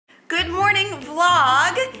Good morning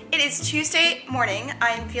vlog. It is Tuesday morning.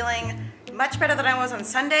 I'm feeling much better than I was on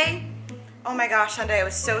Sunday. Oh my gosh, Sunday I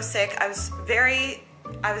was so sick. I was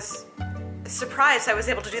surprised I was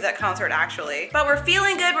able to do that concert actually. But we're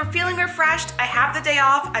feeling good, we're feeling refreshed. I have the day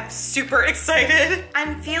off. I'm super excited.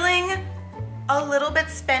 I'm feeling a little bit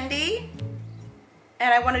spendy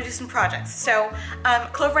and I want to do some projects. So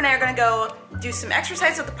Clover and I are gonna go do some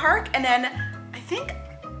exercise at the park, and then I think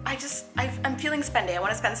I'm feeling spendy. I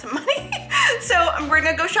want to spend some money. So we're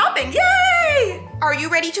gonna go shopping. Yay! Are you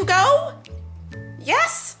ready to go?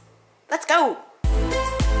 Yes? Let's go.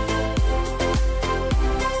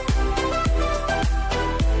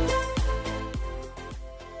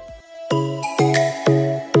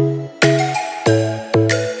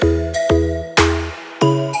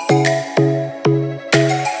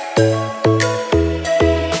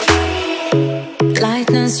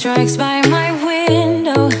 Lightning strikes by my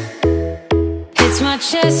window, hits my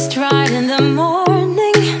chest right in the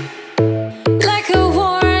morning, like a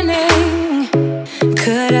warning.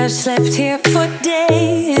 Could have slept here for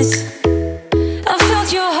days. I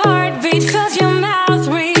felt your heartbeat, felt your mouth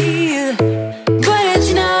breathe, but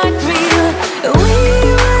it's not real.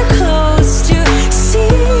 We were close to see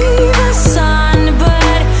the sun,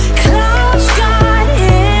 but clouds got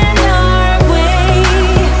in our way,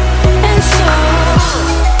 and so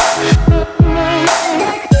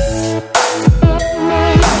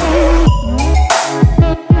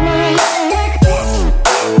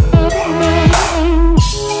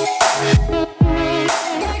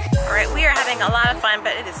a lot of fun,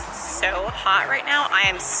 but it is so hot right now. I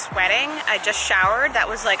am sweating. I just showered. That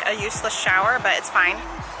was like a useless shower, but it's fine.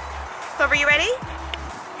 Clover, you ready?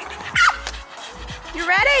 You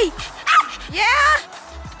ready? Yeah?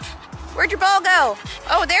 Where'd your ball go?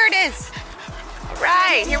 Oh, there it is. All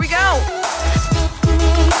right, here we go.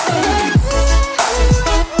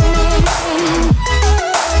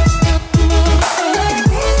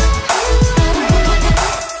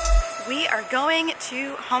 We are going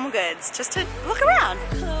to Home Goods just to look around.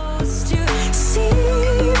 close to see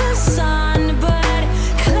the sun, but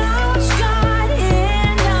clouds got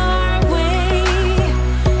in our way,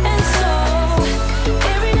 and so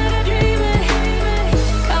every night I dream it.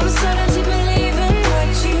 I'm starting to believe in what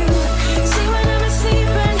you say when I'm asleep,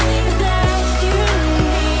 and that you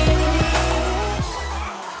need.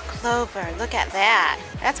 Clover, look at that.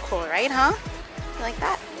 That's cool, right, huh? You like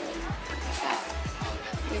that?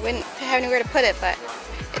 You wouldn't have anywhere to put it, but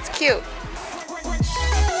it's cute.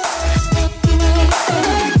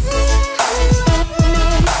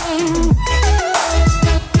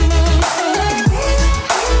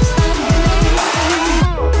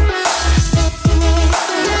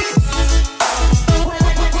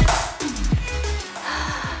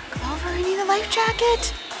 Clover, you need a life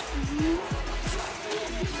jacket?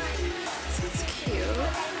 This is cute.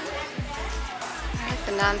 I like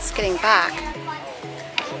the non-skidding back.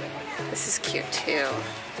 This is cute too.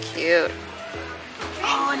 Cute.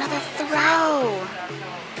 Oh, another throw.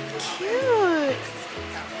 Cute.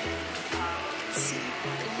 Let's see. I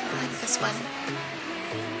like this one.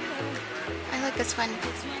 I like this one.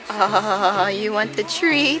 Oh, you want the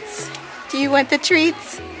treats? Do you want the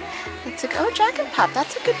treats? It's like, oh, Jack and Pup.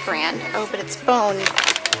 That's a good brand. Oh, but it's bone. I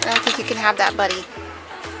don't think you can have that, buddy.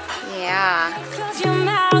 Yeah. Felt your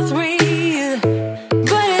mouth breathe,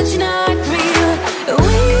 but it's not real. We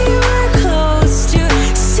were close to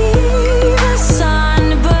see the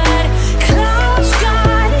sun, but clouds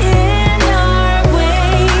got in our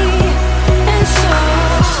way, and so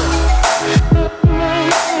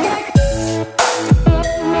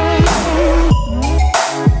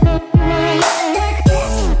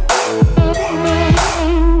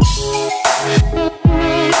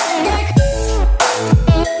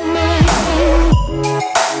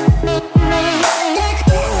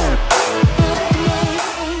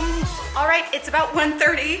it's about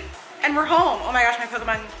 1:30 and we're home. Oh my gosh, my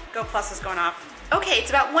Pokemon Go Plus is going off. Okay, it's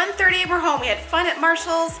about 1:30 and we're home. We had fun at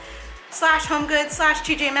Marshall's / Home Goods /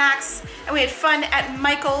 TJ Maxx, and we had fun at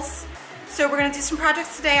Michael's. So we're gonna do some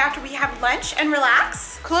projects today after we have lunch and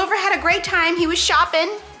relax. Clover had a great time. He was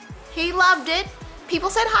shopping. He loved it. People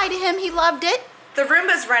said hi to him. He loved it. The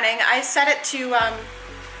Roomba's running. I set it to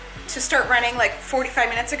start running like 45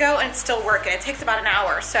 minutes ago, and it's still working. It takes about an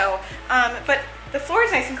hour. So, but the floor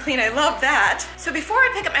is nice and clean. I love that. So before I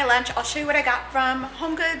pick up my lunch, I'll show you what I got from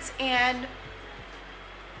Home Goods and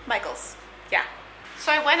Michael's. Yeah.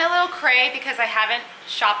 So I went a little cray because I haven't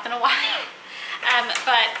shopped in a while.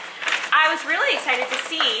 But I was really excited to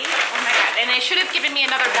see, oh my God, and they should have given me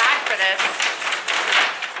another bag for this.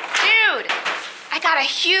 Dude, I got a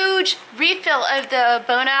huge refill of the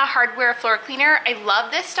Bona hardware floor cleaner. I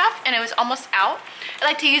love this stuff and it was almost out. I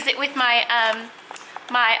like to use it with my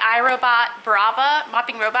my iRobot Brava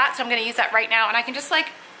mopping robot, so I'm gonna use that right now, and I can just like,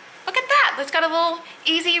 look at that, it's got a little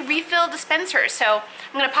easy refill dispenser. So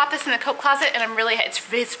I'm gonna pop this in the coat closet, and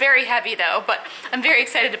it's very heavy though, but I'm very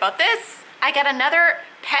excited about this. I got another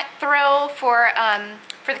pet throw for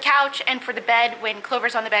the couch and for the bed when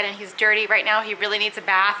Clover's on the bed and he's dirty right now. He really needs a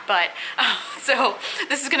bath, but so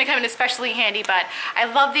this is gonna come in especially handy, but I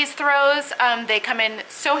love these throws. They come in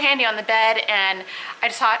so handy on the bed, and I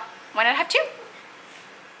just thought, why not have two?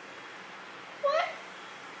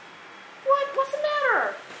 What's the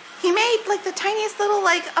matter? He made like the tiniest little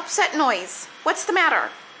like upset noise. What's the matter?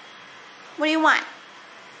 What do you want?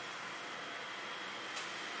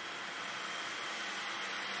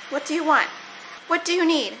 What do you want? What do you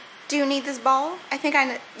need? Do you need this ball? I think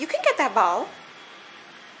you can get that ball.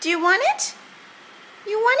 Do you want it?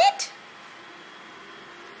 You want it?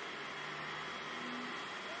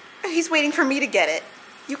 He's waiting for me to get it.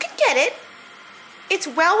 You can get it. It's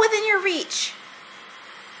well within your reach.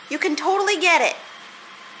 You can totally get it.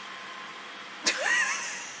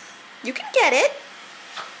 You can get it.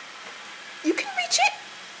 You can reach it.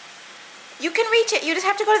 You can reach it. You just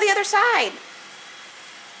have to go to the other side.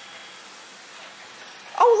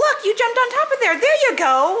 Oh, look, you jumped on top of there. There you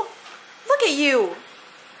go. Look at you.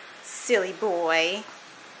 Silly boy.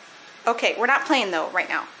 Okay, we're not playing though right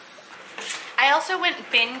now. I also went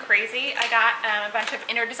bin crazy. I got a bunch of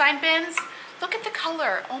inner design bins. Look at the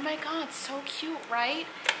color. Oh my God, so cute, right?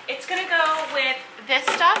 It's gonna go with this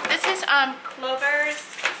stuff. This is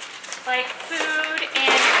Clover's like food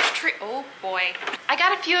and treat. Oh boy. I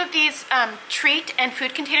got a few of these treat and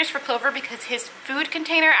food containers for Clover because his food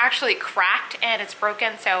container actually cracked and it's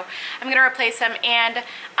broken, so I'm gonna replace them. And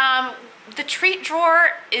the treat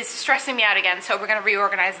drawer is stressing me out again, so we're gonna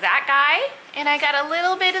reorganize that guy. And I got a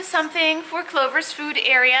little bit of something for Clover's food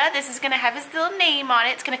area. This is gonna have his little name on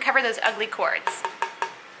it. It's gonna cover those ugly cords.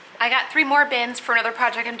 I got 3 more bins for another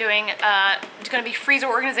project I'm doing. It's gonna be freezer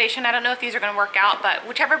organization. I don't know if these are gonna work out, but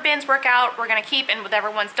whichever bins work out, we're gonna keep, and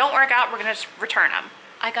whatever ones don't work out, we're gonna just return them.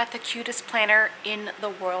 I got the cutest planner in the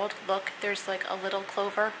world. Look, there's like a little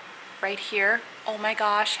Clover right here. Oh my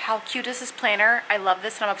gosh, how cute is this planner? I love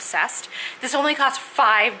this and I'm obsessed. This only cost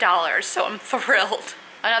 $5, so I'm thrilled.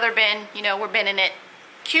 Another bin, you know, we're binning it.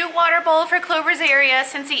 Cute water bowl for Clover's area.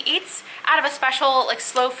 Since he eats out of a special like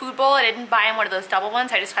slow food bowl, I didn't buy him one of those double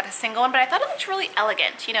ones. I just got a single one, but I thought it looked really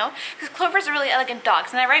elegant, you know? Because Clover's a really elegant dog.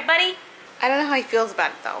 Isn't that right, buddy? I don't know how he feels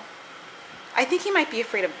about it though. I think he might be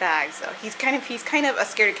afraid of bags though. He's kind of a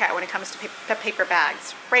scaredy cat when it comes to paper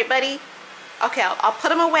bags. Right, buddy? Okay, I'll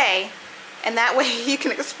put him away, and that way you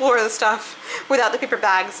can explore the stuff without the paper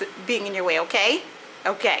bags being in your way, okay?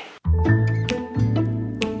 Okay.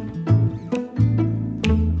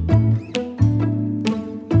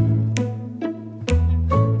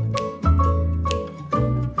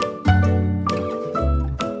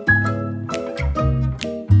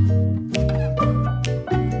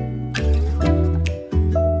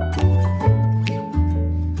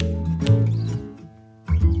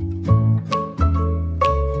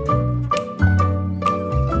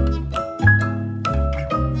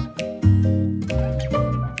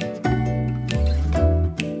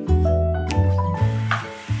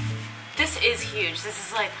 This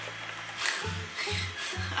is like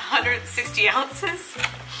 160 ounces.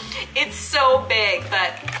 It's so big,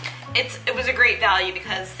 but it was a great value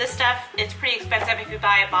because this stuff, it's pretty expensive if you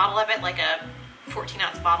buy a bottle of it, like a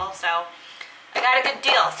 14-ounce bottle. So I got a good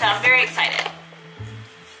deal, so I'm very excited.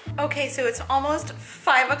 Okay, so it's almost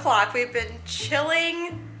 5 o'clock. We've been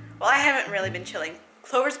chilling. Well, I haven't really been chilling.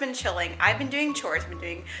 Clover's been chilling. I've been doing chores. I've been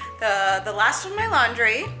doing the last of my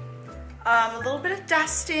laundry. A little bit of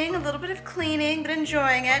dusting, a little bit of cleaning, but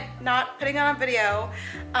enjoying it, not putting on a video,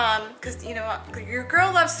 because you know, your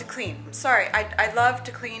girl loves to clean. I'm sorry, I love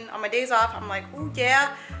to clean on my days off. I'm like, oh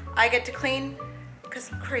yeah, I get to clean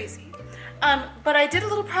because I'm crazy. But I did a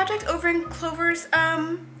little project over in Clover's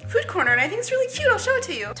food corner, and I think it's really cute. I'll show it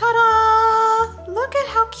to you. Ta-da! Look at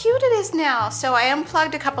how cute it is now. So I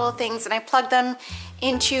unplugged a couple of things and I plugged them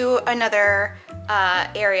into another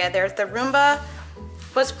area. There's the Roomba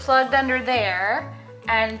was plugged under there,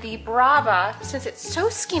 and the Brava, since it's so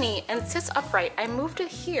skinny and it sits upright, I moved it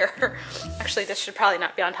here. Actually, this should probably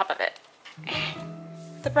not be on top of it.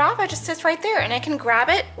 the Brava just sits right there, and I can grab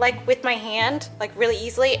it like with my hand, like really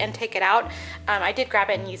easily, and take it out. I did grab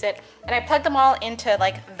it and use it, and I plugged them all into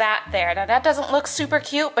like that there. Now that doesn't look super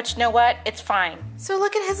cute, but you know what? It's fine. So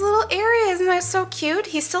look at his little area, isn't that so cute?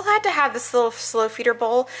 He still had to have this little slow feeder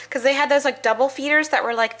bowl because they had those like double feeders that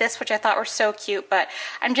were like this, which I thought were so cute, but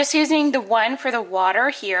I'm just using the one for the water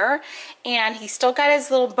here, and he still got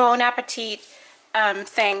his little Bon Appetit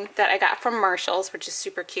thing that I got from Marshall's, which is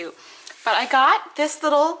super cute. But I got this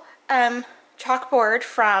little chalkboard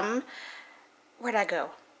from, where'd I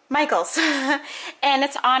go? Michael's. And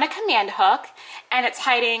it's on a command hook, and it's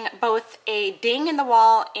hiding both a ding in the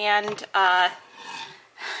wall and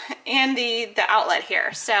the outlet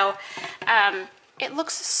here. So it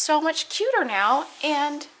looks so much cuter now,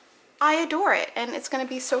 and I adore it. And it's gonna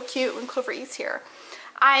be so cute when Clover eats here.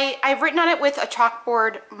 I've written on it with a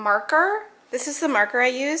chalkboard marker. This is the marker I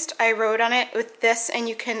used. I wrote on it with this, and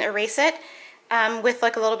you can erase it with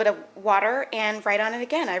like a little bit of water and write on it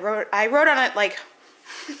again. I wrote on it like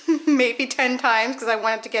maybe 10 times because I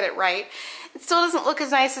wanted to get it right. It still doesn't look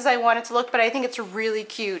as nice as I want it to look, but I think it's really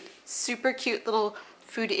cute. Super cute little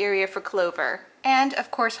food area for Clover. And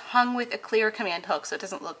of course hung with a clear command hook so it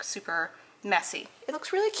doesn't look super messy. It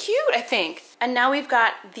looks really cute, I think. And now we've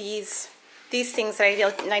got these things that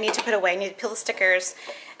I need to put away. I need to peel the stickers,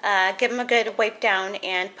 give them a good wipe down,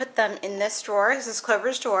 and put them in this drawer. This is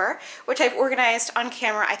Clover's drawer, which I've organized on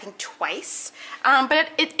camera I think twice. But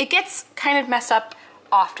it gets kind of messed up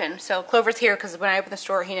often. So Clover's here because when I open the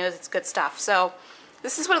drawer he knows it's good stuff. So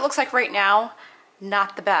this is what it looks like right now.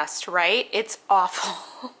 Not the best, right? It's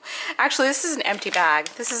awful. Actually, this is an empty bag.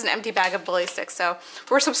 This is an empty bag of bully sticks. So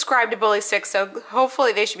we're subscribed to bully sticks, so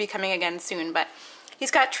hopefully they should be coming again soon. But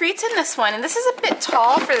he's got treats in this one, and this is a bit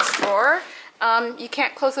tall for this drawer. You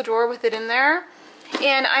can't close the drawer with it in there.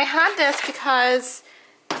 And I had this because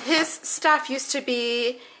his stuff used to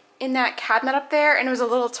be in that cabinet up there, and it was a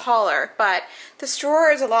little taller. But this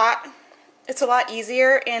drawer is it's a lot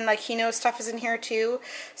easier, and like he knows stuff is in here too.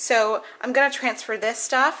 So I'm gonna transfer this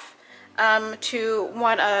stuff to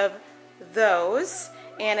one of those,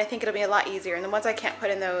 and I think it'll be a lot easier. And the ones I can't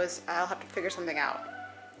put in those, I'll have to figure something out.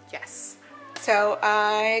 Yes. So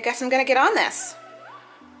I guess I'm gonna get on this.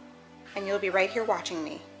 And you'll be right here watching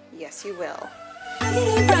me. Yes, you will.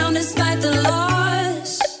 Around despite the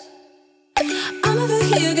loss. I'm over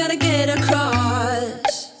here, gotta get across.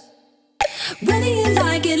 Whether you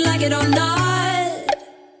like it or not,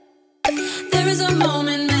 there is a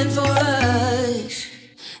moment meant for us.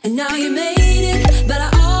 And now you made it, but I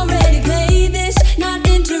already played this. Not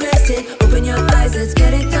interested, open your eyes, let's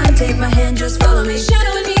get it done. Take my hand, just follow me.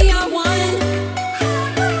 Shadow and me are one.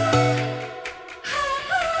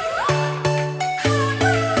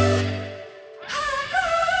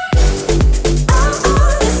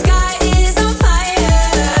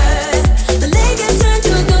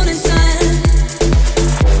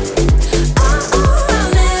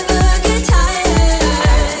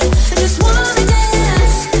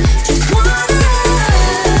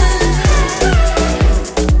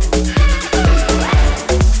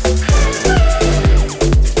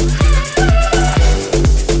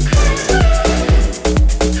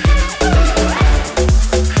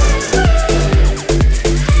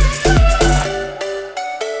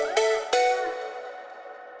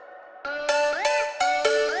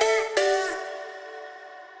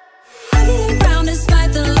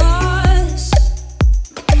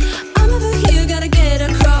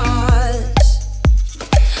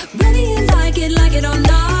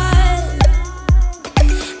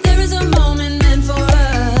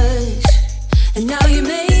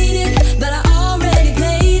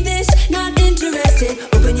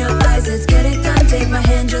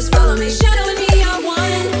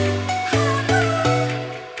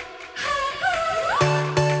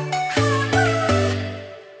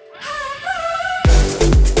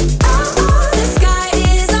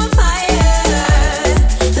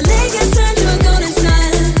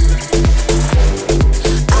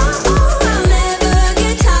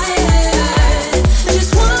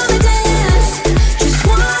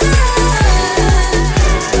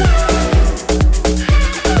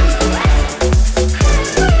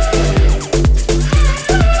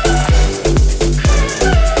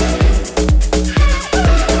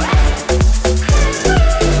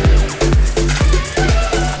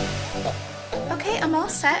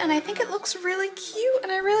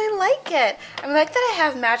 I like that I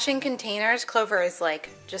have matching containers. Clover is like,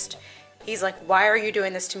 he's like, why are you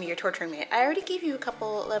doing this to me? You're torturing me. I already gave you a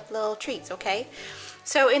couple of little treats, okay?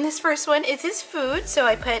 So in this first one is his food. So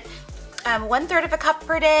I put 1/3 of a cup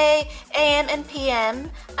per day, AM and PM.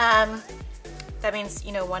 That means,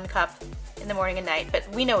 you know, 1 cup in the morning and night, but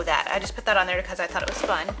we know that. I just put that on there because I thought it was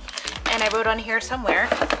fun. And I wrote on here somewhere,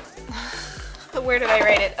 where did I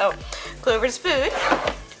write it? Oh, Clover's food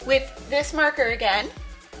with this marker again.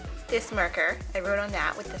 This marker, I wrote on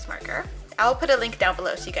that with this marker. I'll put a link down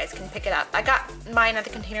below so you guys can pick it up. I got mine at the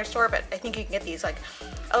Container Store, but I think you can get these like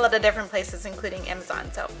a lot of different places, including Amazon.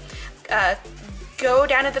 So go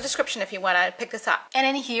down in the description if you want to pick this up. And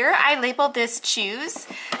in here, I labeled this chews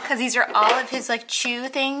because these are all of his like chew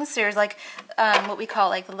things. There's like what we call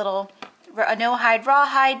like the little no hide, raw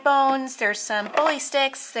hide bones. There's some bully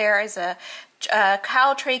sticks. There is a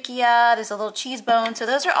cow trachea. There's a little cheese bone. So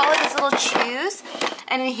those are all of his little chews.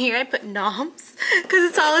 And in here I put noms because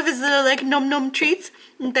it's all of his little like nom nom treats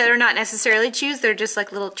that are not necessarily chews. They're just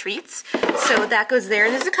like little treats. So that goes there.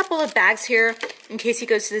 And there's a couple of bags here in case he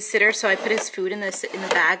goes to the sitter. So I put his food in the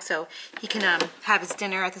bag so he can have his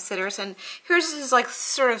dinner at the sitters. And here's his like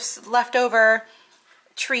sort of leftover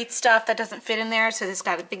treat stuff that doesn't fit in there. So this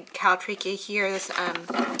got a big cow trachea here. This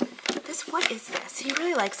what is this? He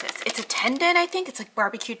really likes this. It's a tendon, I think. It's like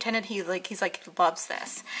barbecue tendon. He loves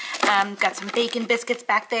this. Got some bacon biscuits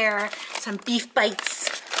back there, some beef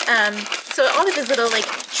bites. So all of his little like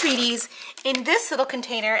treaties in this little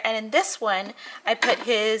container, and in this one I put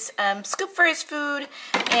his scoop for his food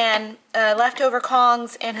and leftover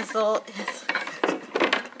Kongs and his little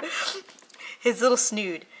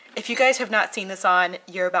Snood. If you guys have not seen this on,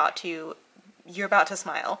 you're about to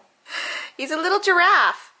smile. He's a little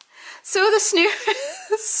giraffe. So the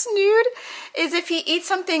Snood is if he eats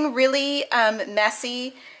something really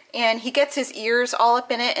messy and he gets his ears all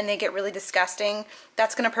up in it and they get really disgusting,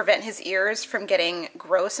 that's going to prevent his ears from getting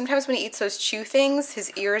gross. Sometimes when he eats those chew things,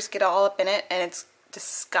 his ears get all up in it and it's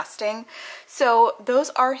disgusting. So those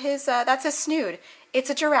are his, that's his Snood. It's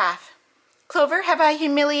a giraffe. Clover, have I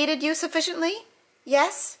humiliated you sufficiently?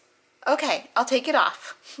 Yes? Okay, I'll take it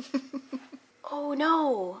off. Oh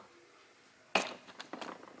no.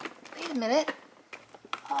 Wait a minute.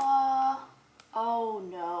 Oh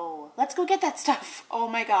no. Let's go get that stuff. Oh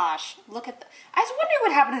my gosh. Look at I was wondering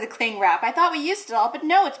what happened to the cling wrap. I thought we used it all, but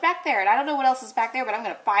no, it's back there. And I don't know what else is back there, but I'm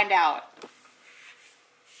going to find out.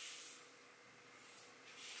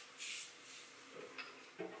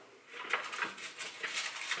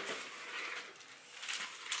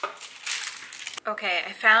 Okay,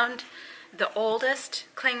 I found the oldest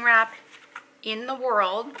cling wrap in the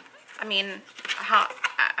world.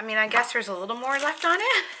 I guess there's a little more left on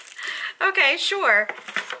it. Okay, sure.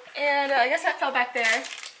 And I guess that fell back there.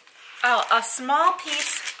 Oh, a small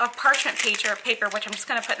piece of parchment paper, which I'm just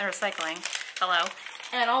gonna put in the recycling. Hello.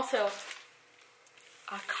 And also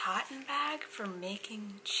a cotton bag for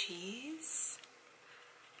making cheese.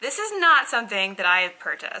 This is not something that I have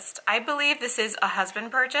purchased. I believe this is a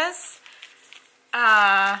husband purchase.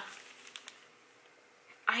 I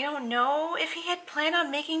don't know if he had planned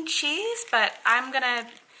on making cheese, but I'm gonna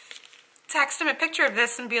text him a picture of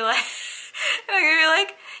this and be like,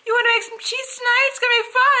 you want to make some cheese tonight? It's gonna be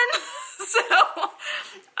fun. So,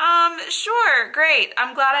 sure, great.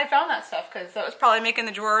 I'm glad I found that stuff because that was probably making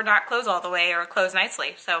the drawer not close all the way or close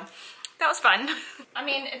nicely. So that was fun. I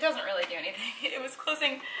mean, it doesn't really do anything. It was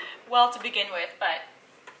closing well to begin with, but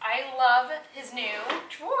I love his new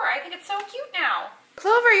drawer. I think it's so cute now.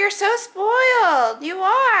 Clover, you're so spoiled. You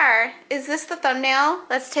are. Is this the thumbnail?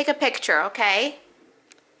 Let's take a picture, okay?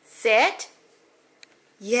 Sit.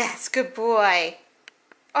 Yes, good boy.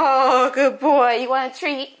 Oh, good boy. You want a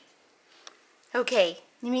treat? Okay,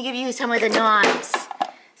 let me give you some of the noms.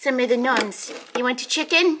 Some of the noms. You want a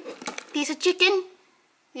chicken? Piece of chicken?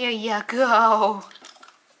 There you go.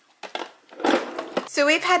 So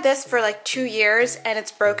we've had this for like 2 years and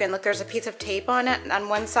it's broken. Look, there's a piece of tape on it on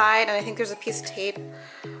one side and I think there's a piece of tape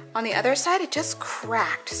on the other side. It just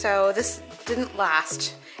cracked, so this didn't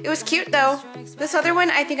last. It was cute though. This other one,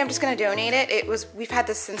 I think I'm just gonna donate it. We've had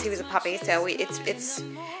this since he was a puppy, so it's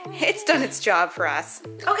done its job for us.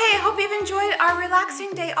 Okay, I hope you've enjoyed our relaxing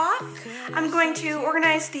day off. I'm going to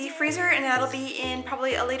organize the freezer and that'll be in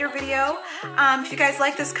probably a later video. If you guys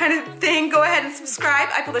like this kind of thing, go ahead and subscribe.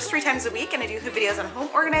 I publish 3 times a week and I do videos on home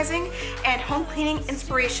organizing and home cleaning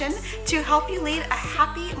inspiration to help you lead a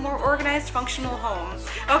happy, more organized, functional home.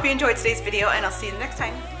 I hope you enjoyed today's video and I'll see you next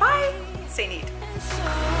time. Bye! Stay neat.